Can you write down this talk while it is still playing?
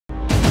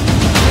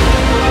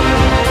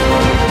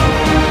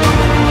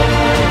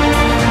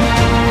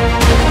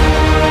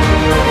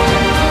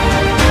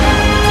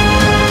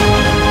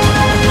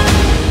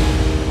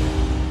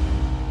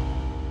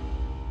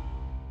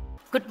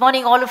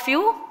morning, all of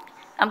you.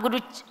 I'm going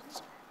to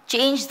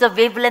change the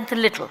wavelength a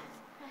little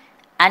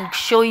and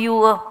show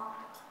you a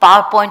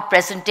PowerPoint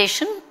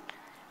presentation.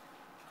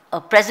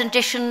 A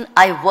presentation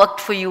I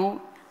worked for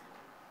you,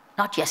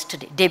 not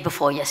yesterday, day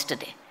before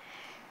yesterday.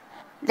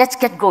 Let's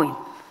get going.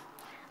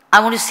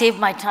 I want to save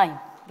my time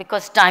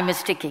because time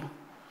is ticking.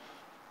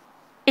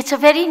 It's a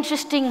very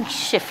interesting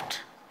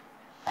shift.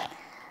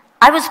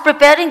 I was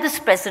preparing this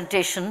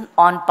presentation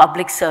on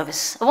public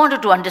service. I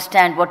wanted to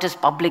understand what is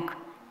public.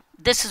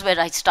 This is where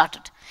I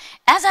started.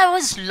 As I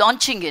was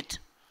launching it,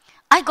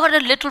 I got a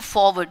little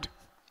forward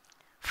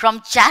from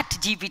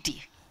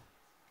ChatGPT.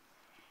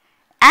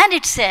 And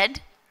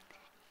it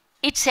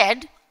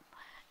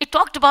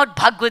talked about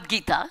Bhagavad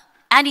Gita,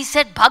 and he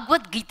said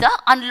Bhagavad Gita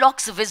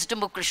unlocks the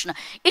wisdom of Krishna.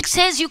 It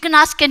says you can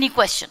ask any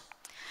question.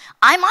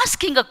 I'm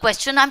asking a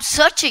question, I'm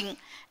searching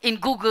in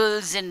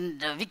Googles and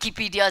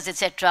Wikipedias,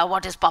 etc.,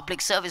 what is public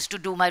service to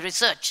do my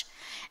research.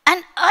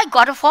 And I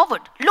got a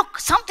forward. Look,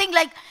 something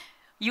like,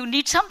 you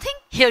need something?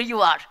 Here you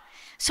are.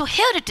 So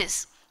here it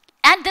is.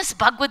 And this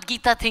Bhagavad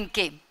Gita thing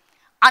came,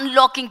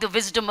 unlocking the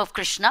wisdom of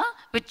Krishna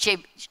with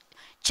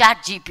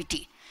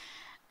ChatGPT.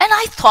 And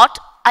I thought,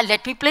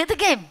 let me play the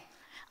game.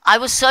 I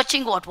was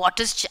searching what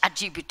is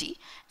ChatGPT,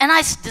 and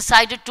I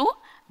decided to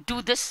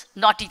do this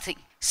naughty thing.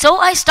 So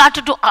I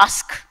started to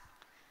ask.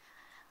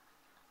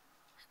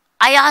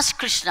 I asked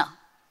Krishna.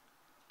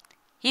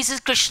 He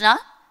says, Krishna,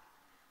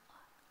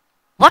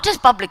 what is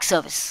public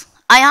service?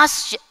 I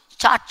asked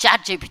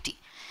ChatGPT.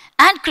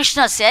 And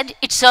Krishna said,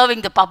 it's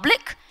serving the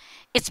public,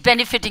 it's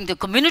benefiting the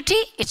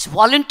community, it's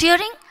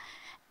volunteering,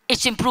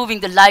 it's improving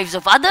the lives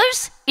of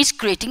others, it's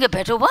creating a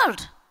better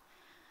world.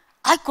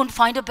 I couldn't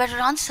find a better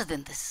answer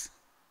than this.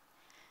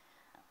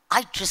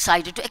 I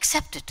decided to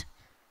accept it.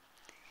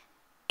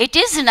 It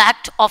is an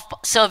act of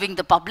serving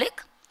the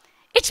public,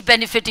 it's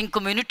benefiting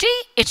community,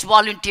 it's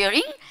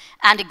volunteering,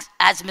 and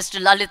as Mr.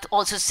 Lalit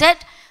also said,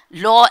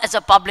 law as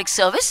a public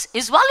service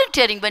is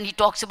volunteering when he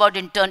talks about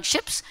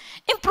internships,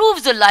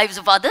 improves the lives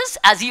of others,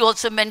 as he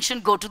also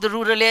mentioned, go to the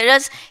rural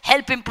areas,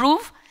 help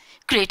improve,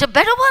 create a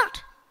better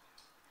world.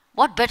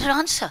 What better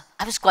answer?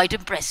 I was quite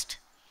impressed.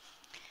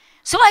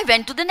 So I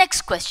went to the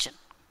next question.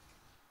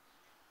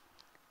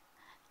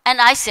 And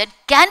I said,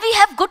 can we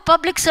have good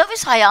public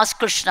service? I asked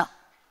Krishna.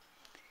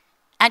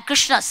 And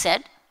Krishna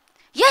said,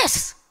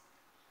 yes.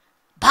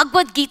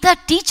 Bhagavad Gita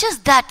teaches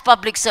that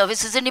public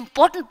service is an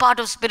important part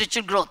of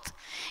spiritual growth.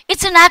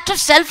 It's an act of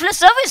selfless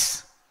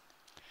service.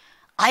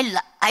 I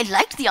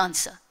liked the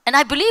answer and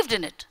I believed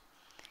in it.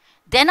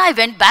 Then I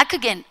went back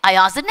again. I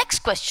asked the next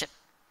question.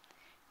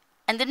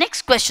 And the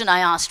next question I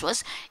asked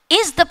was,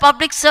 is the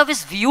public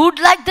service viewed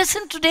like this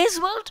in today's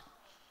world?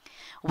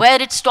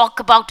 Where it's talk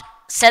about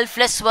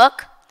selfless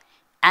work?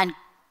 And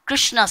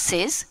Krishna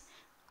says,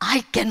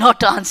 I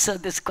cannot answer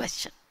this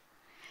question,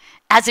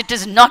 as it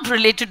is not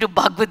related to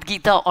Bhagavad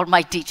Gita or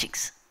my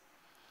teachings.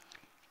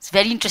 It's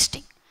very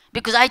interesting,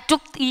 because I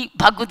took the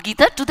Bhagavad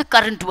Gita to the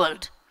current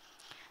world.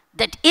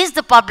 That is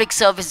the public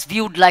service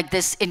viewed like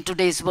this in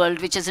today's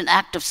world, which is an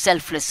act of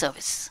selfless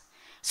service.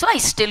 So I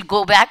still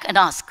go back and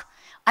ask.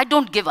 I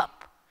don't give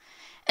up.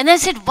 And I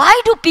said,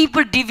 why do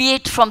people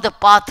deviate from the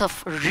path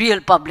of real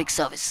public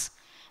service?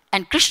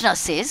 And Krishna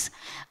says,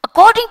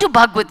 according to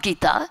Bhagavad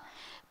Gita,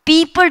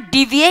 people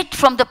deviate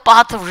from the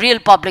path of real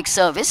public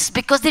service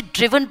because they're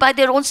driven by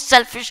their own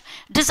selfish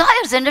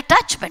desires and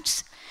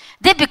attachments.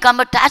 They become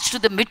attached to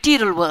the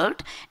material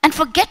world and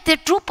forget their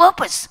true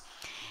purpose,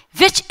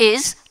 which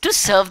is to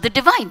serve the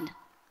divine.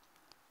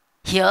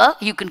 Here,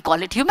 you can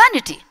call it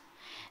humanity.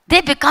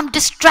 They become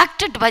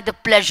distracted by the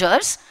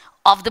pleasures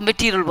of the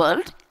material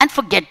world and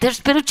forget their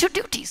spiritual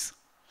duties.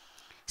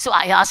 So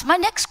I ask my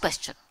next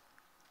question.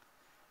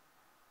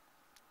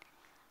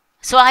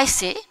 So I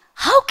say,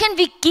 how can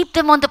we keep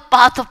them on the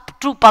path of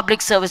true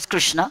public service,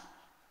 Krishna?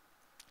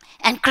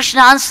 And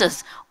Krishna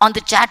answers on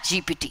the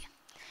ChatGPT,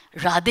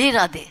 Radhe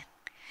Radhe.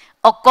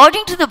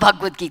 According to the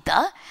Bhagavad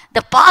Gita,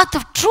 the path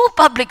of true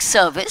public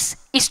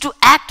service is to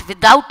act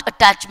without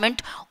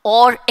attachment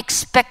or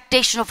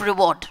expectation of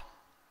reward.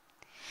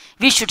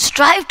 We should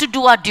strive to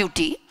do our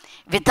duty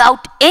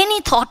without any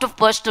thought of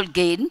personal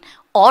gain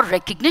or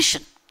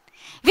recognition.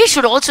 We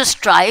should also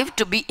strive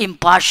to be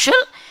impartial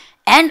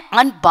and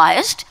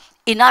unbiased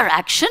in our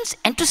actions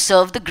and to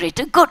serve the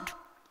greater good.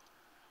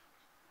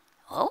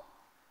 Oh,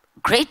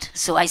 great.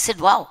 So I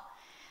said, wow.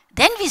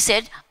 Then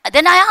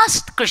I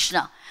asked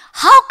Krishna,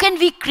 how can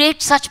we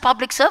create such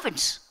public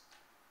servants?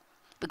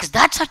 Because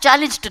that's our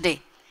challenge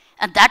today.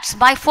 And that's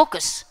my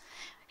focus.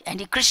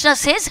 And Krishna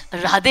says,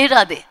 Radhe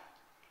Radhe.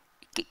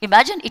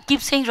 Imagine, it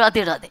keeps saying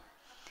Radhe Radhe.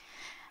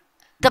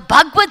 The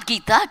Bhagavad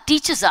Gita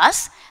teaches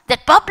us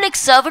that public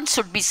servants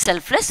should be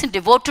selfless and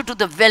devoted to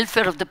the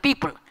welfare of the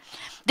people.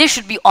 They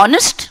should be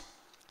honest,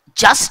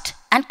 just,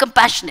 and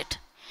compassionate.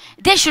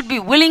 They should be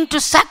willing to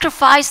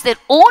sacrifice their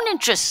own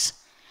interests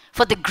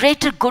for the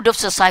greater good of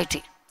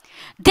society.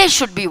 They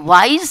should be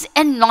wise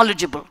and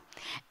knowledgeable,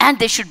 and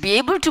they should be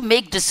able to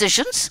make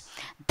decisions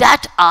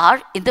that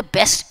are in the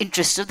best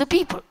interest of the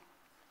people.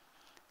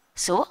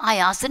 So I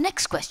ask the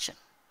next question.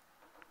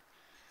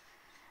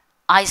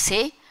 I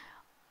say,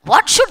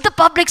 what should the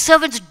public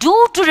servants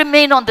do to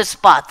remain on this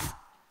path?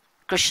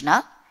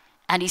 Krishna.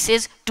 And he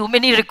says, too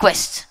many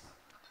requests.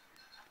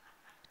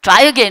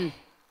 Try again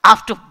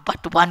after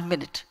but 1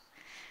 minute.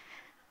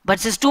 But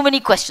it says too many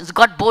questions,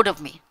 got bored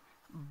of me.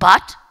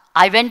 But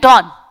I went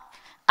on.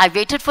 I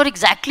waited for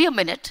exactly a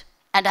minute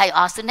and I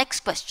asked the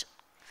next question.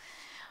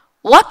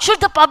 What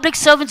should the public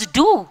servants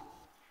do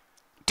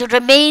to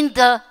remain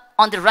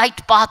on the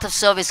right path of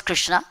service,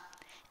 Krishna?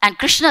 And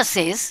Krishna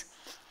says,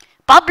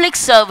 public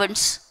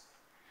servants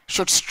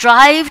should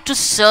strive to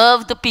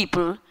serve the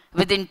people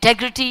with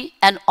integrity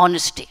and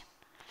honesty.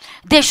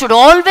 They should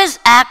always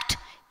act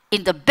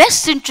in the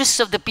best interests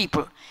of the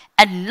people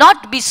and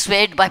not be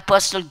swayed by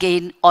personal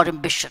gain or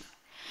ambition.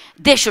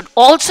 They should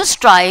also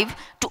strive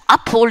to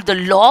uphold the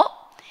law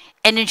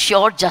and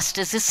ensure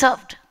justice is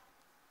served.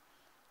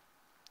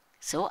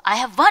 So I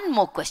have one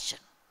more question.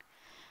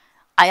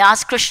 I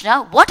asked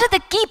Krishna, what are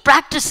the key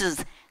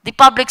practices the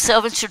public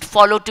servants should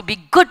follow to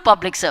be good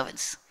public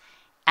servants?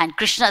 And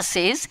Krishna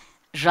says,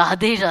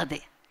 Radhe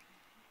Radhe.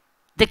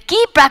 The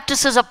key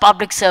practices of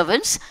public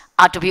servants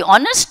are to be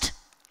honest,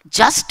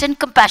 just and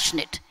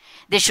compassionate.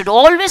 They should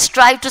always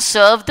strive to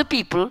serve the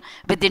people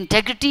with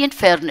integrity and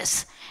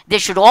fairness. They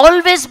should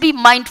always be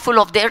mindful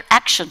of their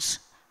actions,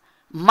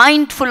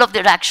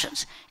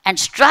 and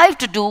strive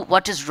to do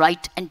what is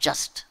right and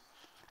just.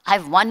 I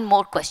have one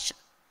more question.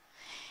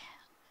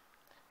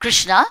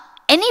 Krishna,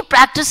 any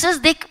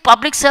practices the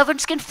public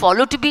servants can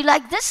follow to be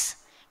like this?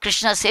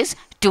 Krishna says,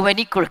 too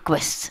many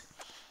requests.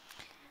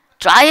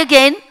 Try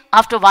again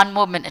after 1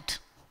 more minute.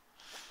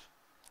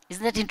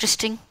 Isn't that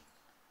interesting?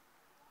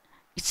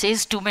 It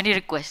says too many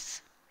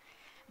requests.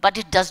 But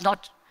it does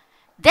not.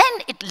 Then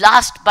it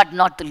last but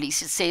not the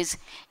least, it says,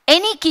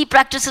 any key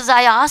practices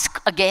I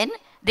ask again,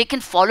 they can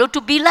follow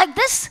to be like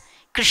this?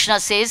 Krishna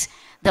says,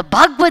 the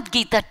Bhagavad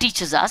Gita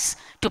teaches us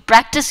to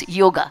practice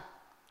yoga,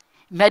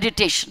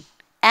 meditation,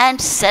 and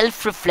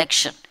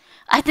self-reflection.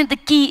 I think the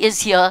key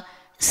is here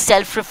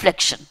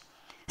self-reflection,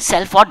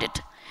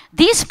 self-audit.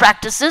 These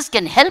practices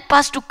can help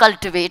us to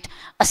cultivate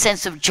a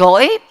sense of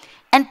joy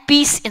and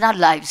peace in our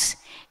lives.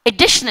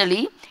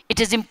 Additionally, it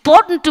is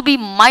important to be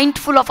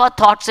mindful of our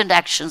thoughts and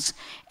actions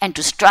and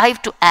to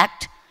strive to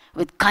act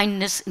with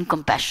kindness and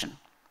compassion.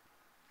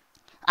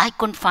 I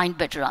couldn't find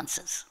better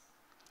answers.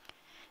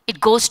 It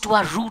goes to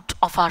our root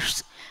of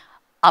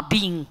our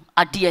being,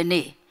 our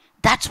DNA.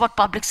 That's what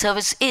public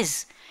service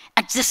is.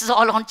 And this is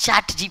all on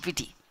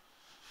ChatGPT.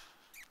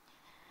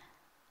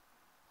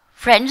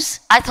 Friends,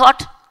 I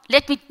thought,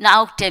 let me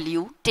now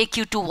take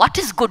you to what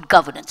is good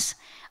governance.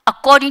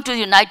 According to the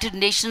United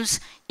Nations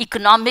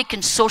Economic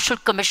and Social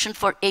Commission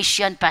for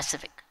Asia and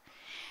Pacific.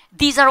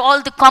 These are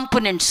all the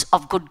components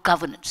of good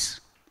governance.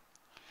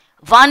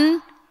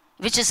 One,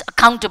 which is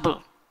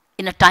accountable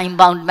in a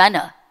time-bound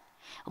manner.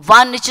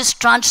 One which is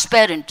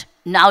transparent,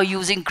 now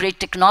using great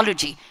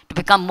technology to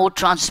become more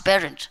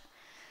transparent.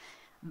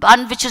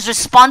 One which is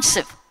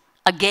responsive,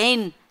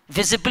 again,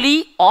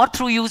 visibly or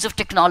through use of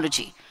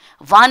technology.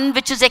 One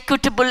which is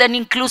equitable and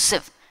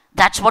inclusive.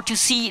 That's what you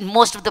see in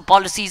most of the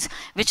policies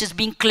which is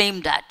being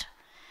claimed at.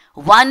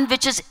 One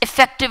which is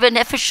effective and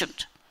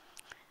efficient.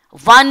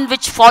 One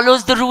which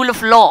follows the rule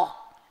of law.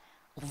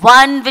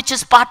 One which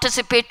is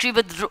participatory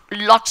with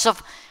lots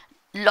of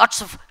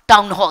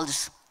town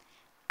halls,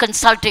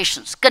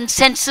 consultations,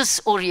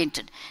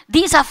 consensus-oriented.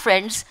 These are,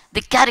 friends,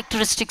 the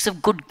characteristics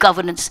of good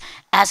governance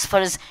as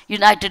far as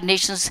United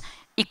Nations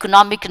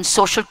Economic and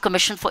Social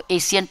Commission for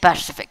Asia and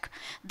Pacific.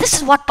 This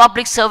is what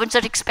public servants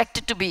are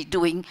expected to be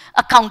doing: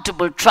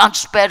 accountable,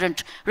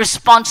 transparent,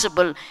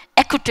 responsible,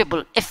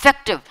 equitable,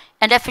 effective,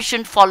 and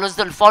efficient,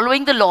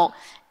 following the law,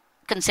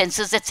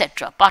 consensus,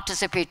 etc.,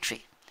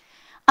 participatory.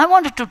 I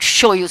wanted to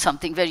show you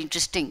something very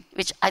interesting,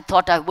 which I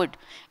thought I would.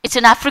 It's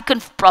an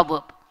African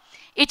proverb.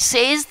 It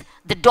says,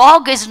 the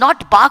dog is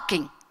not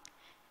barking.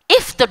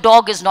 If the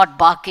dog is not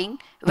barking,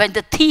 when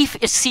the thief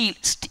is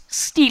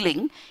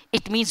stealing,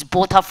 it means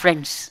both are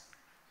friends.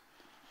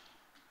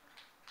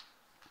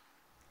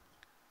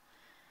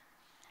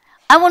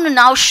 I want to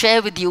now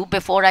share with you,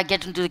 before I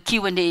get into the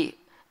Q&A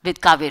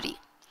with Kaveri,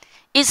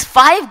 is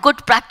 5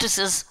 good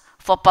practices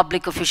for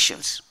public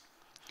officials.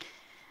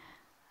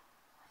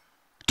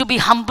 To be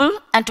humble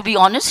and to be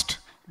honest,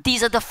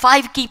 these are the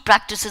 5 key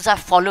practices I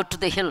followed to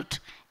the hilt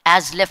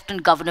as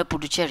Lieutenant Governor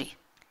Puducherry.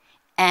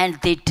 And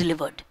they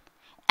delivered.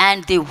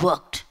 And they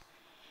worked.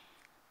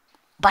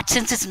 But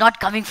since it's not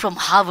coming from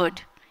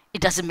Harvard,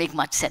 it doesn't make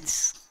much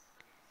sense.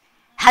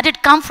 Had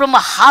it come from a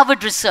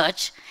Harvard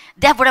research,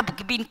 that would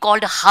have been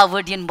called a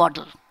Harvardian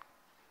model.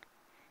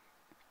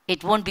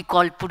 It won't be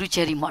called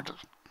Puducherry model,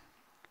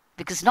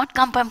 because it's not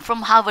come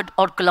from Harvard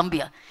or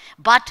Columbia.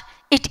 But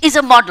it is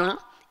a model.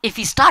 If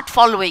we start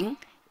following,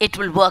 it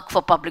will work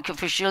for public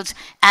officials,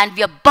 and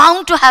we are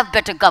bound to have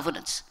better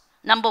governance.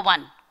 Number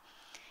 1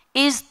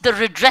 is the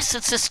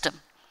redressal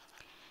system,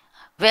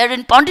 where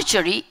in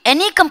Pondicherry,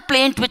 any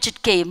complaint which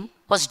it came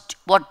was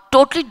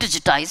totally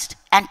digitized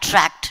and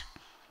tracked.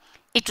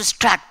 It was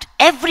tracked,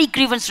 every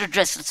grievance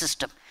redressal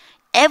system,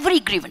 every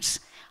grievance,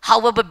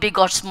 however big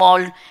or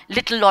small,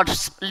 little or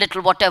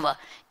little whatever.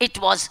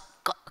 It was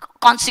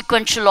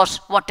consequential or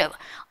whatever.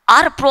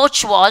 Our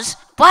approach was,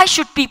 why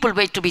should people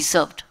wait to be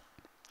served?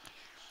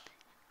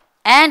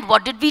 And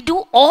what did we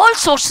do? All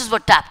sources were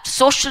tapped.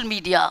 Social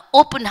media,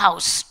 open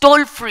house,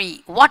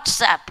 toll-free,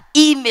 WhatsApp,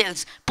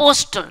 emails,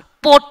 postal,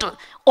 portal.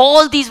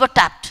 All these were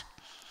tapped.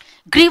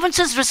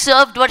 Grievances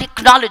reserved were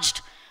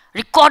acknowledged,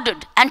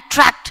 recorded and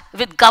tracked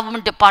with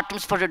government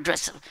departments for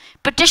redressal.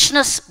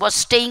 Petitioners were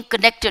staying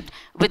connected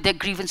with their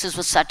grievances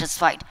was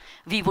satisfied.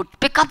 We would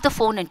pick up the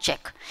phone and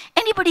check.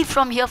 Anybody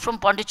from here from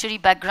Pondicherry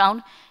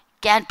background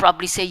can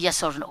probably say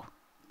yes or no.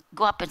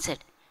 Go up and say,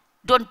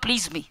 don't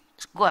please me.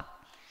 Go up.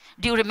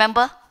 Do you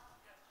remember?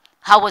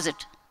 How was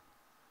it?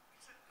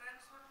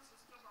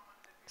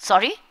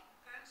 Sorry?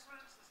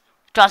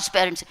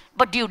 Transparency.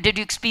 But did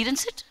you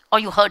experience it or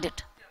you heard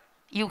it?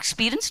 You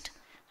experienced?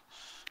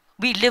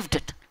 We lived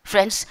it,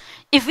 friends.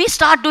 If we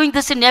start doing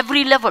this in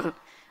every level,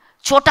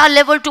 chota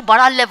level to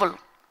bada level,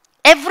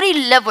 every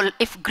level,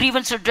 if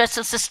grievance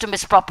redressal system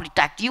is properly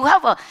tacked, you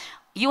have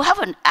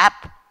an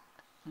app,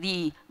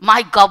 the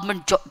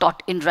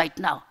mygovernment.in right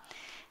now.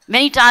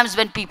 Many times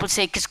when people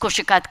say, kisko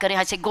shikayat kare,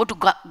 I say, go to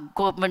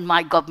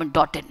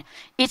mygovernment.in.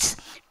 It's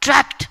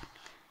tracked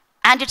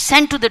and it's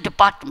sent to the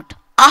department.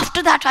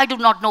 After that, I do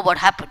not know what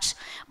happens.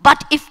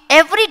 But if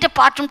every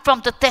department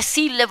from the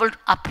tehsil level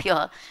up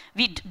here,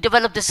 we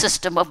develop the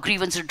system of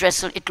grievance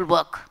redressal, it will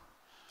work.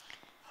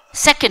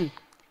 Second,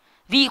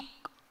 we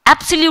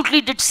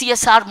absolutely did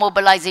CSR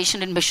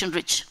mobilization in Mission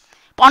Rich.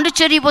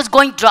 Pondicherry was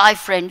going dry,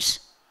 friends,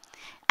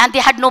 and they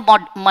had no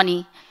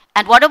money.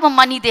 And whatever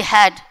money they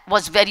had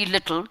was very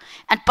little.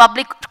 And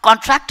public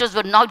contractors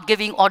were not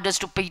giving orders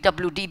to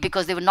PWD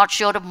because they were not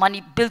sure of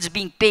money, bills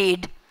being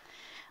paid.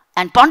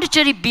 And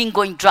Pondicherry being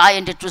going dry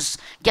and it was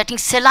getting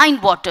saline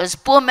waters,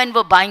 poor men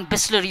were buying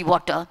Bisleri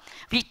water.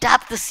 We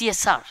tapped the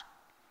CSR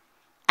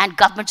and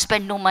government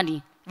spent no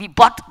money. We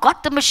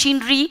got the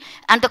machinery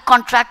and the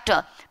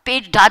contractor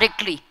paid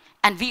directly.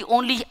 And we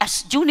only,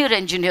 as junior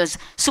engineers,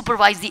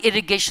 supervised the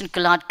irrigation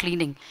canal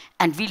cleaning.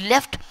 And we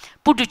left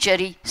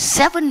Puducherry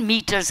 7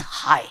 meters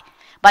high.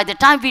 By the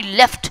time we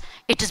left,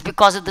 it is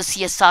because of the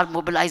CSR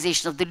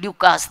mobilization of the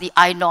Lucas, the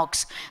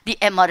Inox, the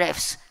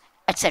MRFs,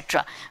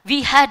 etc.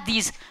 We had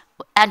these,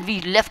 and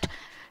we left.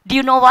 Do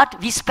you know what?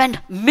 We spend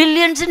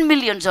millions and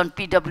millions on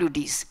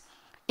PWDs.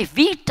 If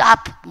we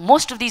tap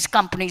most of these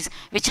companies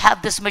which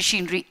have this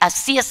machinery as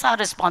CSR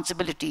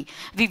responsibility,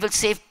 we will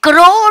save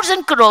crores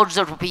and crores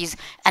of rupees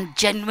and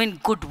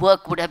genuine good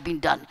work would have been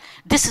done.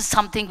 This is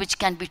something which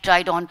can be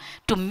tried on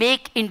to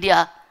make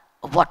India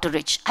water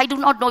rich. I do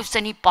not know if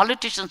any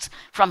politicians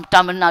from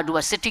Tamil Nadu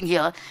are sitting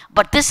here,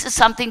 but this is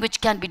something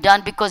which can be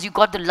done because you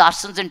got the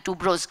Larsons and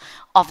Tubros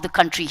of the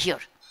country here.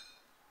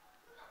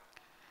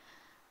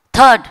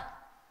 Third,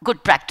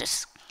 good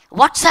practice.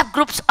 WhatsApp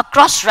groups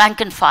across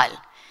rank and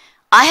file.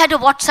 I had a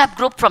WhatsApp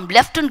group from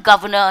Lieutenant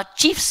Governor,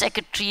 Chief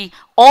Secretary,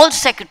 all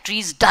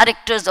secretaries,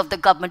 directors of the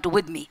government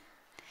with me.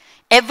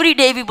 Every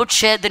day we would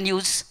share the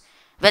news,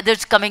 whether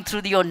it's coming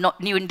through the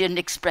New Indian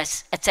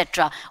Express,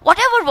 etc.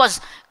 Whatever was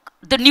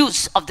the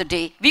news of the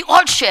day, we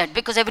all shared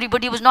because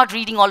everybody was not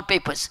reading all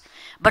papers.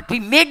 But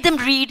we made them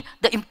read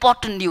the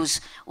important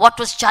news, what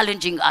was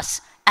challenging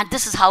us. And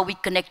this is how we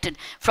connected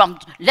from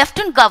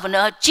Lieutenant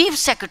Governor, Chief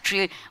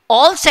Secretary,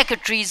 all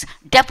secretaries,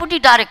 deputy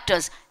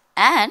directors,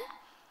 and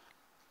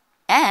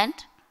a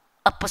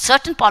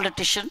certain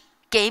politician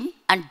came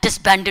and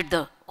disbanded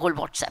the whole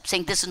WhatsApp,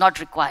 saying this is not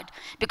required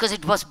because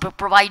it was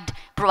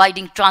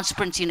providing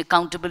transparency and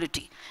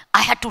accountability.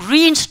 I had to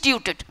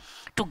reinstitute it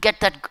to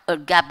get that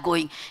gap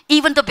going.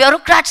 Even the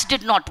bureaucrats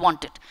did not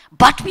want it,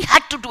 but we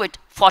had to do it.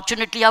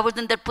 Fortunately, I was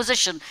in that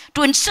position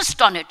to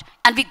insist on it,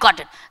 and we got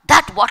it.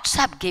 That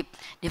WhatsApp gap,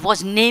 it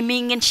was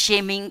naming and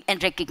shaming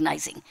and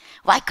recognizing.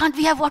 Why can't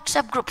we have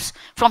WhatsApp groups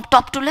from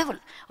top to level?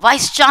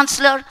 Vice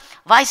Chancellor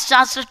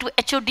to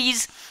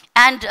HODs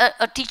and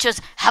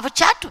teachers have a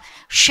chat,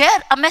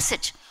 share a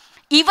message.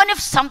 Even if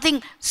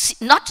something is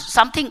not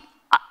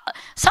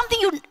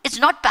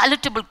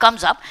palatable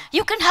comes up,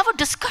 you can have a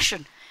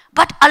discussion.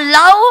 But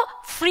allow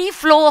free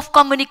flow of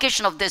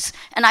communication of this.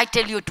 And I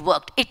tell you it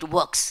worked. It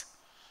works.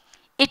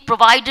 It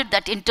provided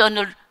that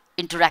internal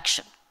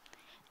interaction.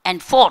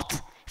 And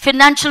fourth,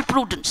 financial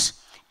prudence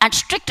and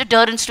strict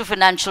adherence to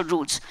financial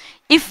rules.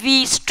 If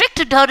we strict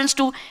adherence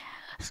to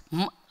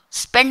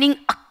spending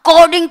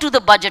according to the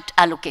budget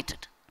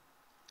allocated.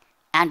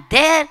 And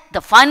there,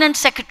 the finance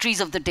secretaries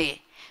of the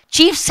day,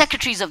 chief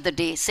secretaries of the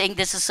day saying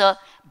this is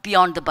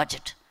beyond the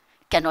budget,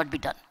 cannot be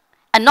done.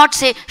 And not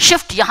say,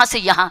 shift yahan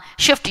se yahan,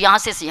 shift yahan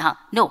se yahan.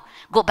 No,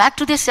 go back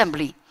to the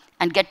assembly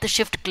and get the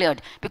shift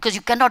cleared because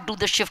you cannot do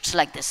the shifts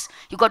like this.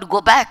 You got to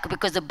go back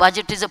because the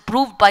budget is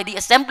approved by the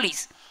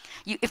assemblies.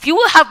 If you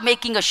have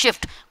making a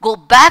shift, go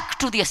back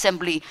to the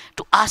assembly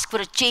to ask for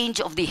a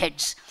change of the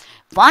heads.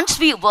 Once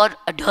we were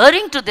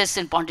adhering to this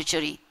in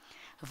Pondicherry,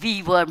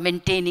 we were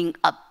maintaining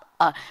a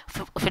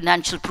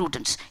financial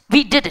prudence.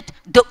 We did it,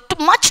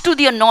 much much to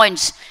the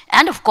annoyance.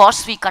 And of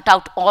course, we cut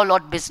out all our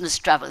business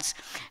travels.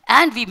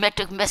 And we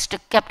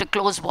kept a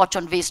close watch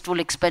on wasteful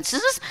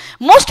expenses.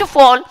 Most of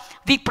all,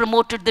 we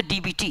promoted the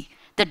DBT,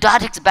 the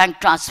direct bank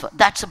transfer.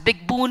 That's a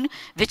big boon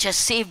which has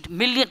saved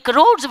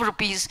crores of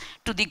rupees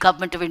to the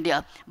government of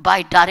India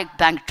by direct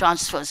bank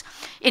transfers.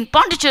 In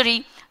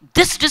Pondicherry,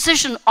 this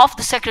decision of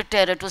the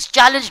Secretariat was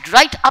challenged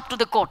right up to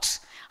the courts,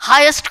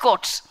 highest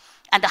courts,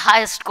 and the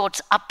highest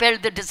courts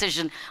upheld the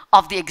decision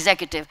of the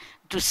executive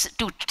to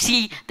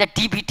see that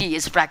DBT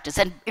is practiced.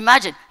 And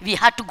imagine, we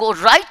had to go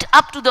right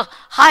up to the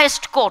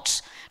highest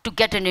courts to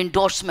get an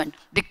endorsement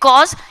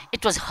because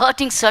it was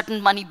hurting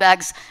certain money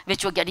bags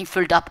which were getting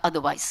filled up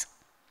otherwise.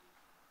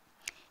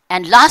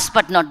 And last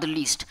but not the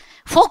least,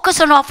 focus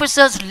on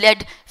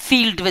officers-led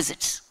field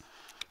visits.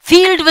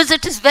 Field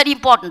visit is very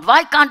important.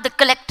 Why can't the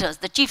collectors,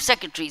 the chief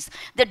secretaries,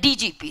 the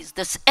DGPs,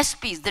 the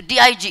SPs, the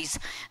DIGs,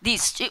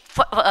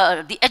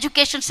 the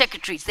education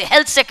secretaries, the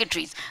health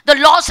secretaries, the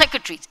law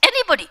secretaries,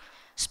 anybody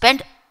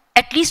spend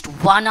at least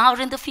 1 hour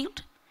in the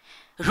field?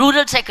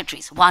 Rural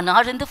secretaries, 1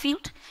 hour in the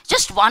field?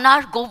 Just 1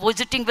 hour, go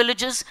visiting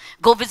villages,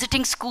 go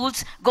visiting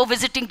schools, go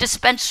visiting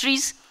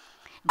dispensaries,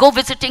 go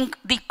visiting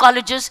the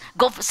colleges,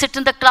 go sit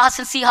in the class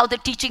and see how the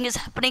teaching is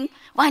happening.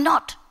 Why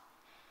not?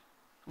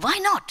 Why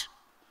not?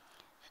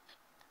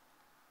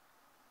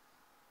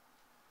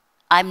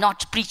 I'm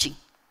not preaching.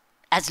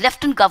 As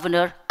Lieutenant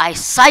Governor, I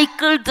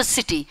cycled the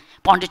city,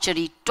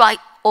 Pondicherry,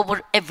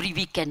 over every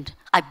weekend.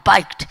 I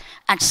biked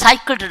and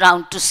cycled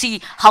around to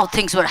see how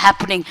things were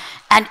happening.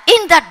 And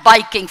in that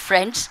biking,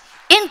 friends,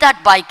 in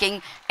that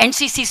biking,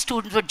 NCC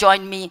students would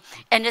join me,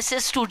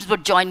 NSS students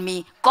would join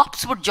me,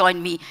 cops would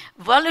join me,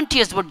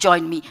 volunteers would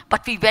join me,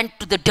 but we went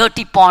to the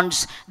dirty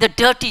ponds, the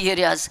dirty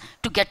areas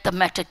to get the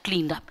matter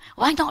cleaned up.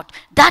 Why not?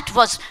 That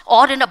was,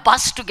 or in a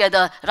bus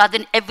together, rather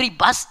than every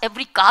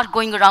car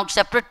going around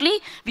separately,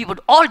 we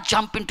would all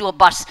jump into a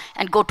bus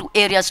and go to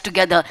areas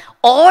together,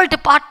 all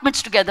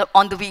departments together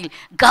on the wheel,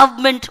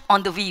 government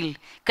on the wheel.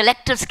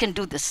 Collectors can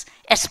do this,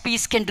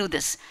 SPs can do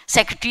this,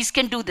 secretaries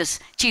can do this,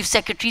 chief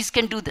secretaries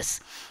can do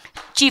this.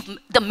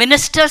 The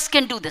ministers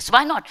can do this.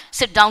 Why not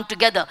sit down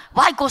together?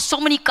 Why go so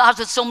many cars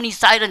with so many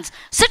sirens?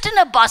 Sit in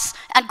a bus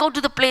and go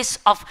to the place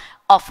of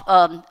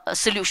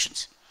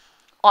solutions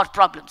or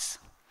problems.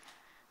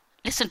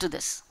 Listen to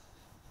this.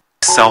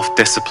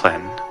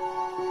 Self-discipline.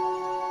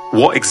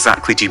 What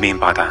exactly do you mean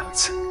by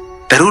that?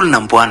 The rule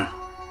number 1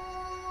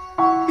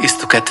 is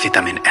to get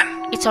vitamin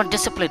N. It's on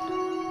discipline.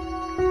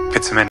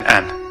 Vitamin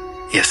N.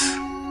 Yes.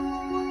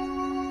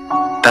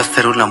 That's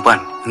the rule number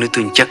 1. You need to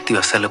inject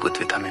yourself with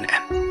vitamin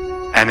N.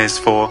 N is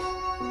for?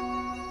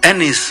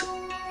 N is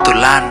to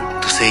learn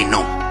to say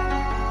no.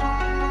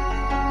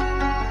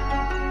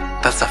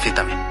 That's a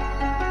vitamin.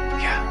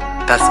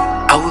 Yeah. That's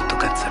how to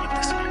get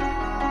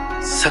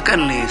self-discipline.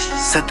 Secondly is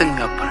setting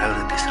your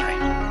priorities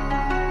right.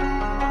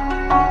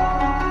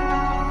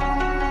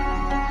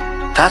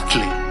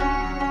 Thirdly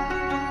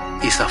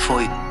is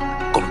avoid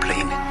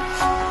complaining.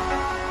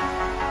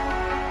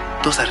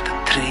 Those are the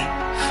 3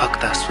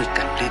 factors which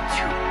can lead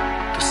you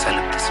to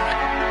self-discipline.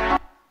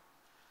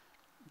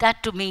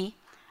 That to me,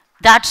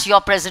 that's your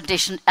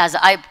presentation as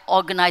I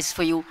organized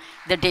for you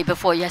the day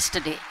before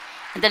yesterday.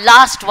 And the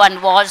last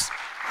one was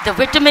the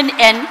vitamin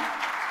N,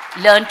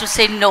 learn to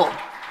say no.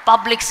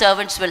 Public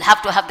servants will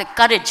have to have the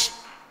courage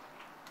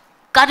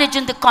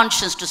and the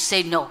conscience to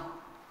say no.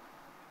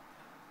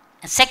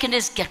 And second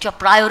is get your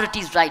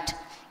priorities right.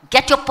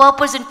 Get your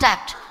purpose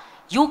intact.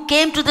 You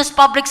came to this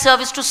public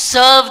service to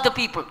serve the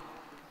people.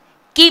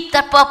 Keep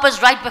that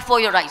purpose right before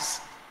your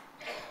eyes.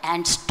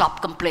 And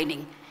stop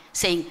complaining.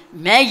 Saying,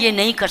 "Main ye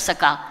nahi kar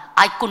saka,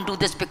 I couldn't do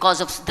this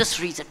because of this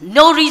reason."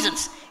 No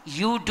reasons.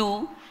 You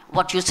do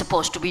what you're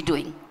supposed to be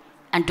doing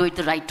and do it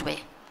the right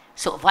way.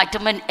 So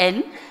vitamin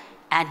N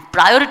and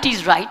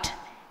priorities right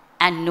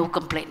and no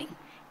complaining.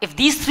 If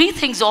these 3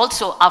 things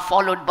also are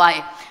followed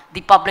by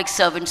the public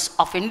servants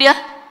of India,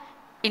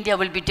 India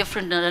will be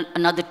different in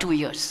another 2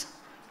 years.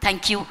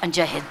 Thank you and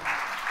Jai Hind.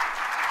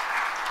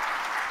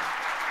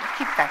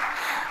 Keep that.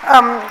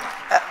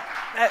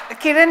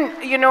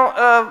 Kiran, you know,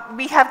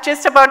 we have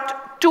just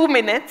about 2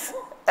 minutes.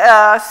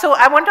 So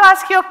I want to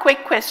ask you a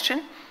quick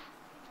question.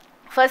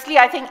 Firstly,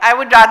 I think I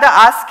would rather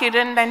ask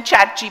Kiran than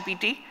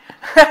ChatGPT.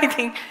 I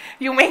think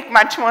you make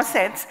much more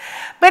sense.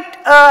 But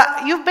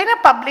you've been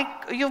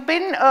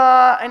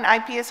an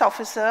IPS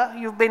officer,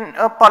 you've been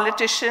a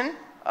politician,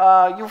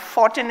 you've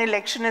fought an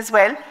election as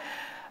well.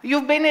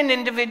 You've been an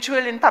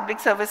individual in public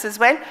service as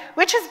well.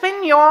 Which has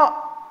been your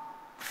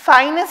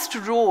finest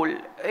role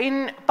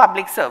in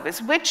public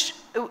service?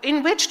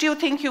 In which do you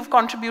think you've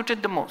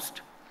contributed the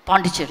most?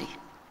 Pondicherry.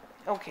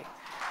 Okay.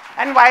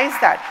 And why is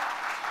that?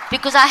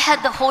 Because I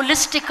had the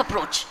holistic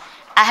approach.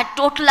 I had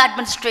total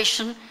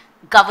administration,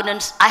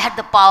 governance, I had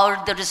the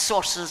power, the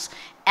resources,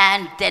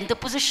 and then the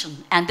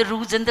position, and the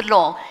rules and the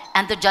law,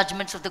 and the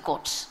judgments of the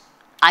courts.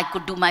 I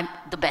could do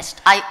the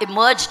best. I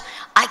emerged,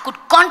 I could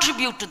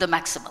contribute to the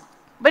maximum.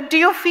 But do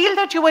you feel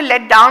that you were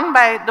let down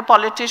by the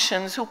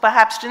politicians who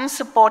perhaps didn't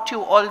support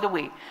you all the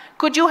way?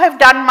 Could you have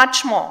done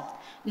much more?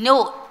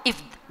 No,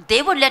 if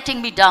They were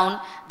letting me down.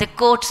 The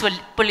courts were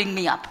pulling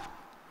me up.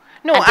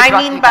 No, And they I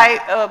brought mean me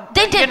by,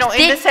 They did. you know,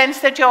 in the sense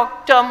that your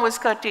term was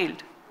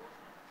curtailed.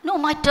 No,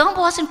 my term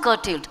wasn't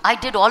curtailed. I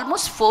did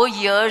almost 4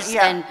 years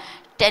Yeah. and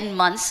 10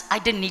 months. I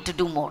didn't need to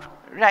do more.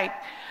 Right.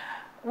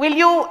 Will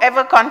you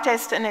ever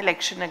contest an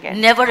election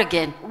again? Never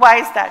again. Why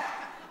is that?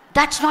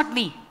 That's not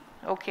me.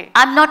 Okay.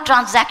 I'm not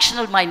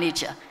transactional by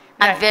nature.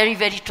 I'm Right. very,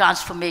 very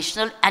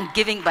transformational and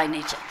giving by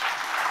nature.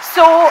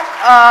 So,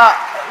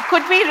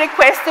 could we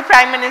request the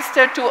Prime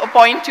Minister to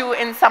appoint you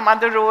in some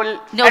other role?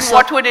 No, and sir.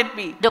 what would it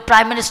be? The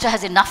Prime Minister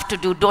has enough to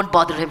do. Don't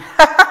bother him.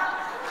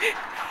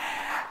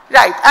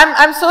 Right.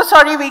 I'm so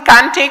sorry we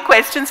can't take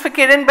questions for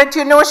Kiran, but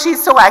you know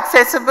she's so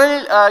accessible.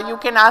 You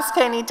can ask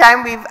her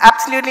anytime. We've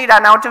absolutely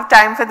run out of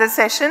time for this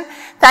session.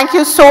 Thank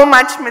you so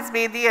much, Ms.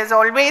 Bedi, as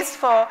always,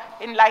 for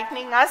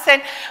enlightening us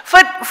and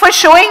for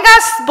showing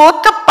us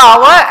both the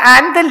power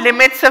and the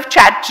limits of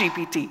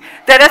ChatGPT.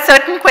 There are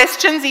certain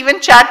questions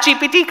even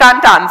ChatGPT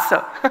can't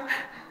answer.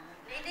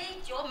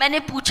 जो मैंने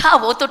पूछा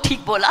वो तो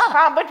ठीक बोला.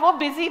 हाँ, but वो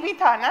busy भी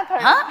था ना,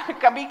 हाँ?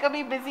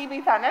 कभी-कभी busy भी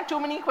था ना, too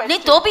many questions. नहीं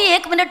तो भी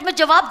 1 minute में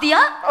जवाब दिया.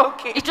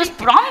 Okay. It was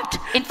prompt.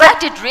 In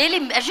fact, it really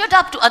measured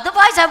up to.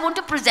 Otherwise, I won't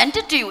have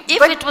presented to you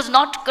if it was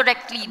not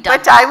correctly done.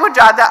 But I would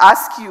rather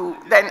ask you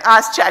than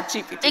ask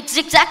ChatGPT. It's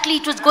exactly.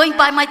 It was going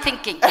by my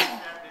thinking.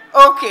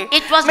 Okay.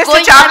 It was Mr.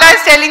 going Chawla by-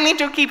 is telling me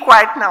to keep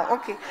quiet now.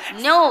 Okay.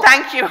 No.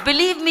 Thank you.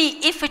 Believe me,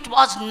 if it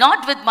was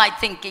not with my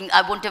thinking,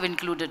 I wouldn't have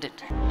included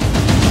it.